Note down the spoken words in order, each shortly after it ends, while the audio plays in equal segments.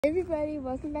Hey everybody,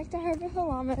 welcome back to Harvard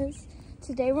Llamas.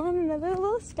 Today we're on another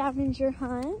little scavenger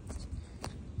hunt.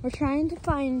 We're trying to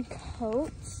find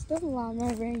Coates, the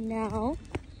llama, right now.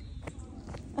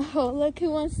 Oh, look who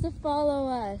wants to follow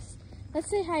us. Let's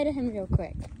say hi to him real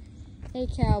quick. Hey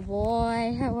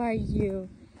cowboy, how are you?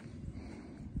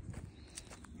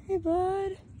 Hey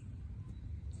bud.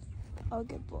 Oh,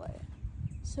 good boy.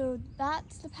 So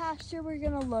that's the pasture we're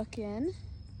gonna look in.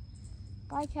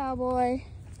 Bye cowboy.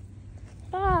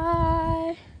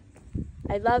 Bye.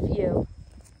 I love you.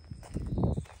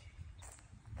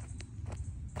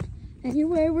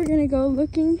 Anyway, we're gonna go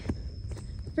looking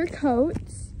for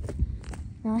Coates.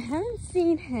 Now I haven't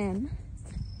seen him.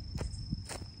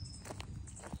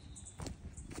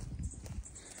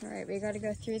 All right, we gotta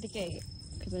go through the gate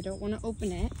because I don't want to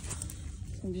open it.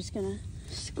 So I'm just gonna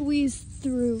squeeze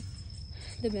through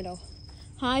the middle.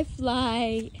 Hi,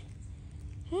 Flight.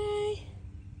 Hi.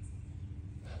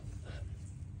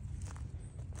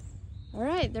 All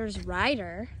right, there's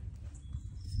Ryder.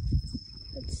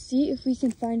 Let's see if we can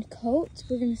find Coates.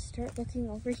 We're gonna start looking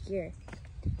over here.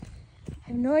 I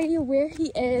have no idea where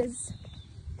he is.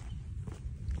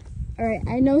 All right,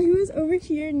 I know he was over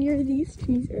here near these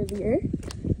trees earlier.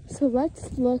 So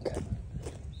let's look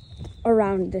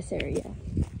around this area.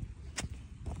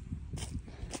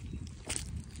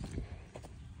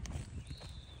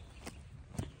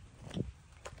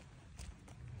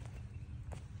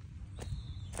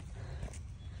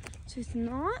 So he's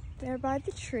not there by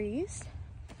the trees.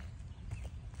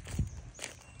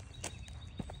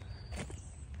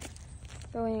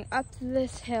 Going up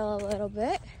this hill a little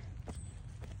bit.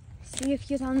 See if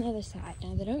he's on the other side.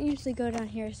 Now they don't usually go down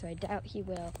here, so I doubt he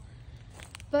will.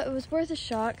 But it was worth a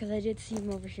shot because I did see him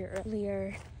over here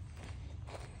earlier.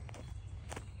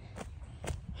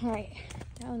 All right,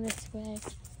 down this way.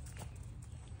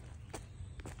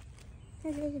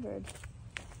 There goes a bird.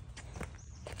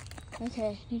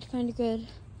 Okay, need to find a good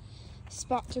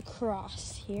spot to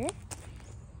cross here.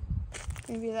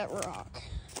 Maybe that rock.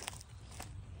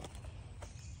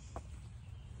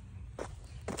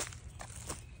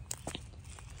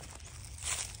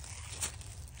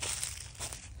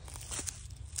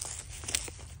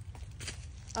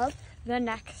 Up the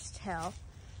next hill,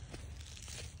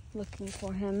 looking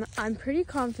for him. I'm pretty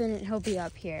confident he'll be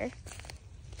up here.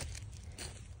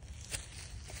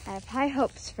 I have high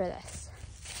hopes for this.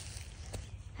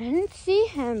 I didn't see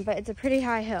him, but it's a pretty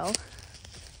high hill.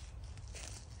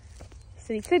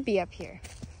 So he could be up here.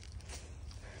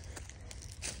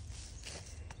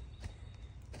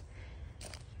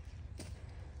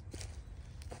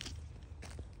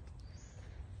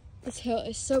 This hill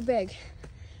is so big.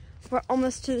 We're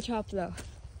almost to the top though.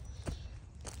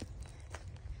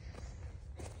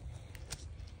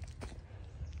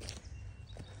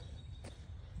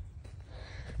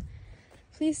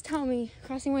 Please tell me,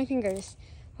 crossing my fingers,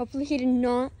 hopefully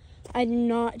I did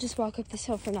not just walk up this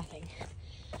hill for nothing.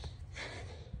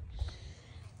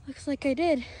 Looks like I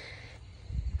did.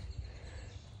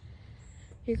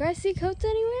 You guys see Coates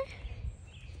anywhere?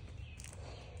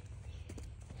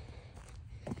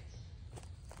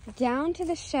 Down to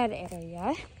the shed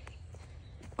area.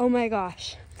 Oh my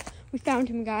gosh, we found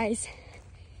him, guys.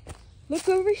 Look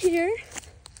over here.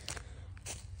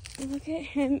 Look at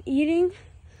him eating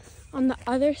on the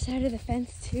other side of the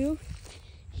fence too.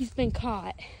 He's been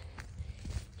caught.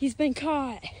 He's been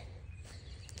caught.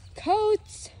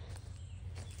 Coates!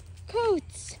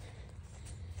 Coates!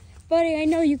 Buddy, I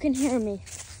know you can hear me.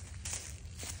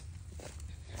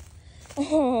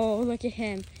 Oh, look at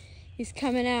him. He's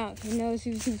coming out. He knows he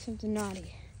was doing something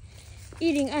naughty.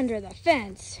 Eating under the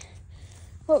fence.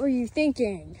 What were you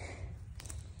thinking?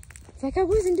 It's like I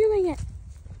wasn't doing it.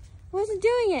 Wasn't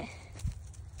doing it.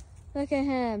 Look at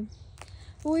him.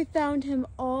 Well, we found him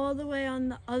all the way on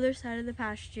the other side of the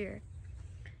pasture.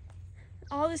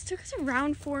 All this took us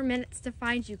around 4 minutes to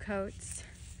find you, Coates.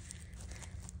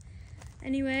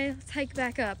 Anyway, let's hike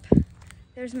back up.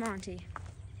 There's Monty.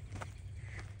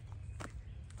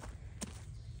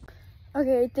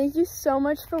 Okay, thank you so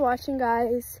much for watching,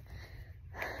 guys.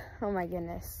 Oh my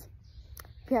goodness.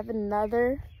 We have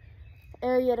another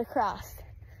area to cross.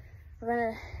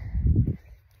 I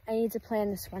need to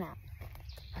plan this one out.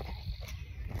 Okay.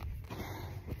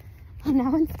 And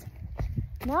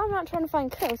now I'm not trying to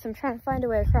find Coates, I'm trying to find a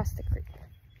way across the creek.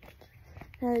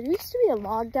 Now there used to be a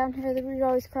log down here that we'd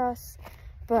always cross,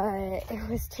 but it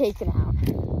was taken out.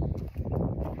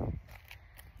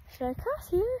 Should I cross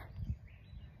here?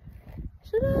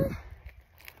 Should I?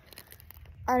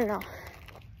 I don't know.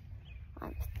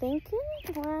 I'm thinking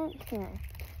right here.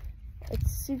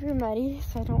 It's super muddy,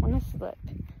 so I don't want to slip.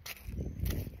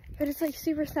 But it's like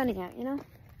super sunny out, you know?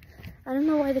 I don't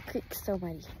know why the creek's so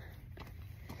muddy.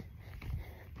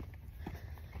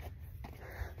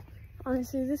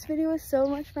 Honestly, this video was so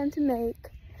much fun to make.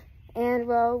 And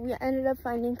well, we ended up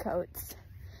finding coats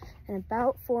in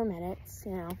about 4 minutes,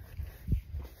 you know.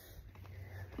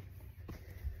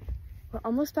 We're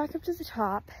almost back up to the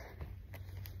top.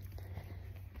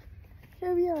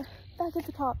 Here we are, back at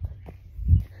the top.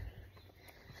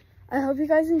 I hope you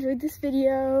guys enjoyed this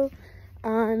video.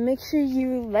 Make sure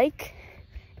you like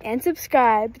and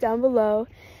subscribe down below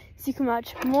so you can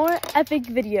watch more epic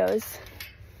videos.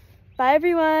 Bye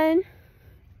everyone!